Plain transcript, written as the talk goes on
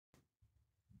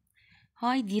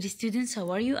Hi dear students,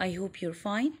 how are you? I hope you're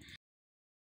fine.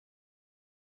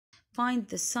 Find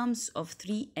the sums of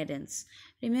three addends.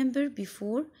 Remember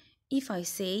before, if I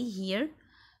say here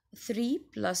 3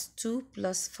 plus 2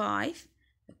 plus 5,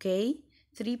 okay,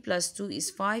 3 plus 2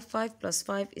 is 5, 5 plus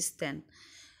 5 is 10.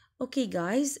 Okay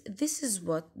guys, this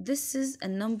is a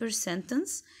number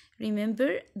sentence.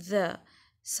 Remember the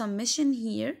summation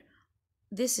here,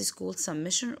 this is called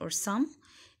summation or sum,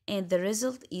 and the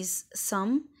result is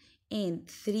sum, and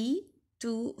 3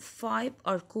 to 5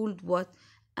 are called what?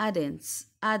 Addends.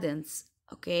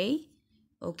 Okay,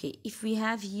 if we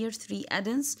have here three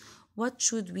addends, what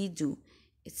should we do?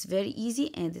 It's very easy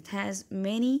and it has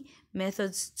many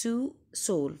methods to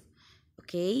solve.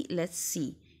 Okay, let's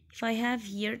see. If I have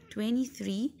here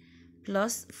 23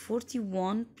 plus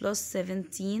 41 plus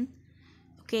 17,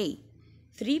 okay,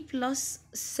 3 plus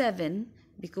 7,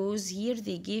 because here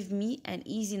they give me an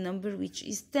easy number which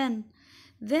is 10.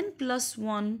 Then plus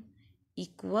 1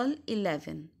 equal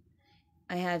 11.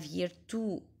 I have here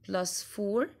 2 plus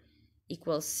 4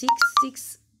 equals 6.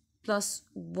 6 plus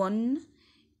 1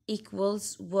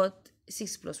 equals what?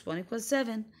 6 plus 1 equals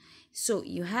 7. So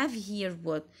you have here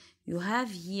what? You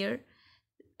have here,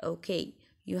 okay,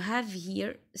 you have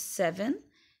here 7,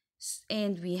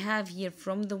 and we have here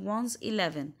from the ones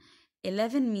 11.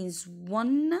 11 means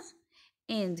 1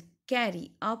 and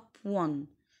carry up 1.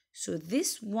 So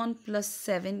this 1 plus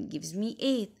 7 gives me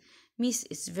 8. Miss,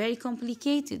 it's very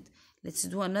complicated. Let's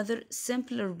do another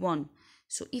simpler one.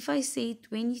 So if I say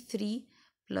 23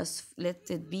 plus, let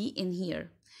it be in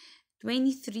here,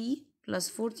 23 plus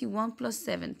 41 plus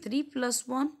 7, 3 plus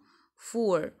 1,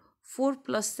 4. 4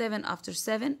 plus 7 after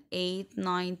 7, 8,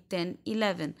 9, 10,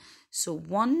 11. So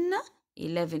 1,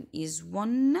 11 is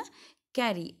 1,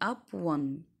 carry up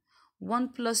 1. 1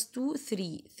 plus 2,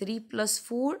 3. 3 plus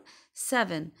 4,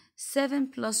 7. 7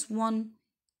 plus 1,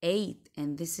 8.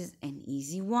 And this is an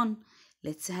easy one.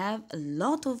 Let's have a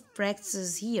lot of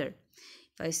practices here.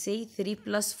 If I say 3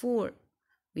 plus 4,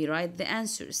 we write the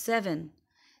answer 7.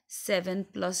 7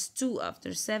 plus 2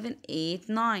 after 7, 8,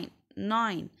 9.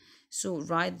 9. So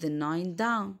write the 9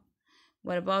 down.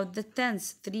 What about the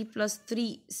tens? 3 plus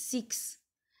 3, 6.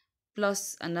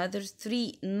 Plus another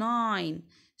 3, 9.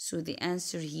 So the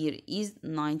answer here is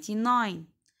 99.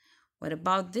 What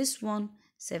about this one?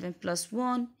 7 plus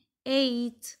 1,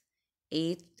 8.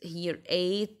 8 here,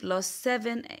 8 plus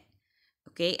 7.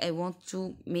 Okay, I want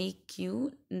to make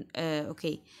you,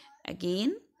 okay,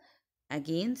 again,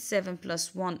 7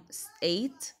 plus 1 is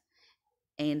 8.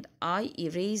 And I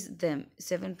erase them,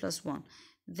 7 plus 1.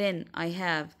 Then I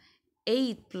have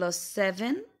 8 plus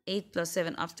 7, 8 plus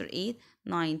 7 after 8,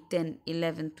 9, 10,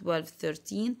 11, 12,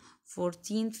 13,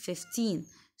 14, 15.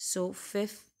 So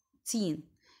 15.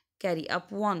 Carry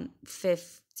up 1,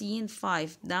 15,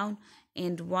 5 down,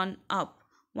 and 1 up.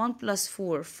 1 plus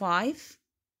 4, 5.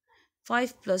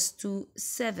 5 plus 2,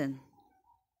 7.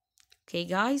 Okay,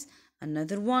 guys,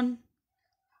 another one.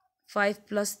 5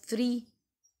 plus 3,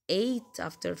 8.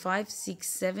 After 5, 6,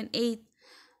 7, 8.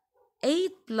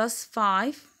 8 plus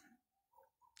 5,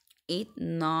 8,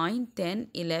 9, 10,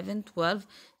 11, 12,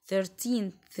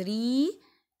 13, 3,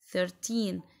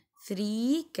 13,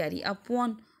 3, carry up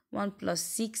 1. 1 plus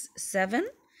 6, 7.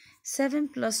 7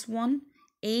 plus 1,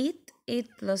 8. 8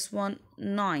 plus 1,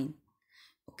 9.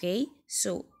 Okay,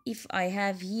 so if I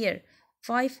have here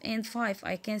 5 and 5,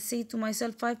 I can say to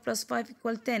myself 5 plus 5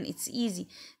 equal 10. It's easy.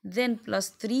 Then plus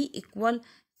 3 equal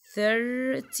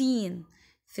 13.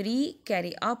 3,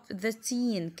 carry up the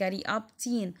teen, carry up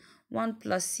teen. 1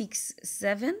 plus 6,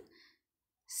 7.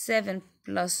 7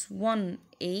 plus 1,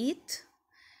 8.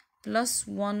 Plus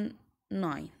 1,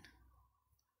 9.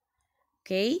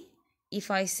 Okay, if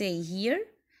I say here,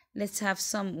 let's have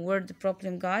some word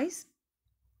problem, guys.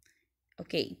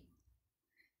 Okay,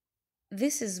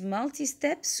 this is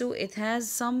multi-step, so it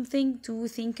has something to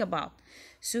think about.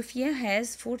 Sophia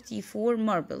has 44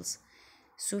 marbles.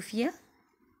 Sophia,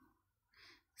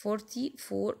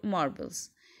 44 marbles.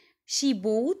 She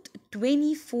bought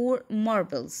 24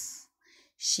 marbles.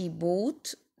 She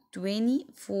bought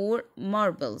 24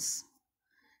 marbles.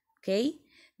 Okay,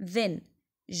 then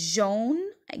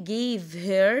Joan gave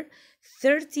her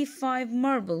 35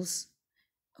 marbles.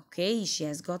 Okay, she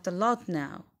has got a lot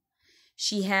now.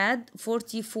 She had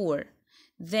 44.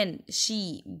 Then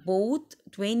she bought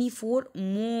 24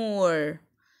 more.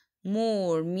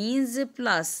 More means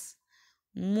plus.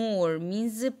 More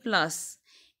means plus.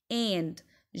 And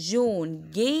Joan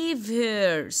gave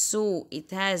her, so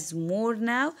it has more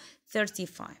now,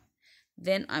 35.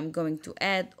 Then I'm going to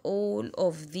add all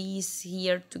of these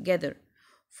here together.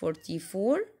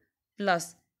 44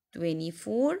 plus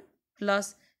 24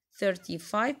 plus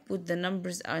 35. Put the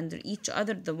numbers under each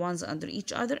other, the ones under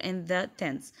each other, and the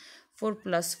tens. 4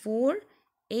 plus 4,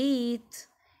 8.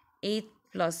 8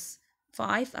 plus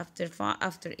 5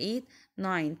 after 8,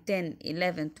 9, 10,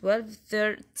 11, 12,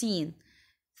 13.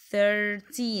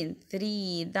 13,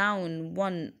 3 down,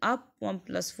 1 up, 1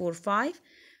 plus 4, 5.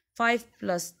 5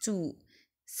 plus 2,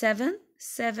 7.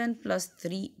 7 plus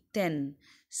 3, 10.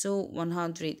 So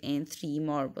 103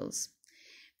 marbles.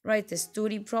 Write a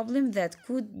story problem that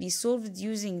could be solved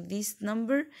using this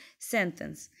number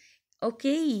sentence.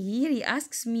 Okay, here he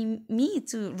asks me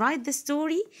to write the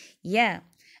story. Yeah,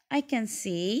 I can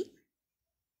say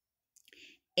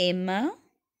Emma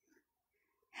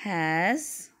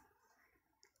has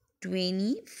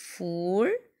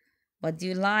 24. What do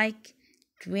you like?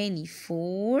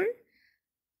 24.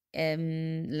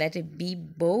 Let it be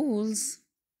bowls.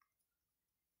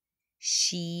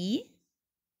 She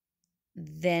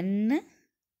then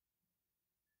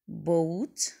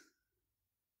bought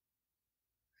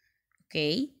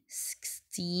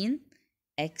 16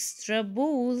 extra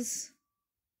bowls,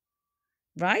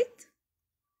 right?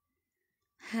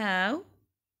 How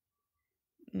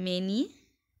many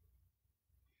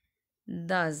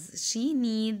does she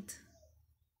need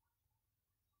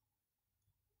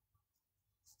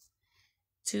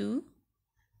to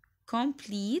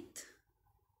complete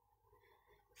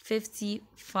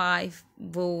 55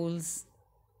 bowls?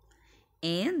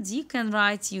 And you can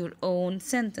write your own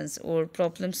sentence or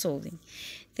problem solving.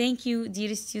 Thank you,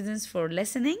 dear students, for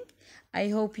listening. I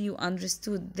hope you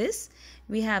understood this.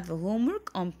 We have a homework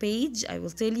on page, I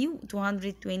will tell you,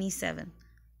 227.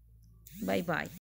 Bye bye.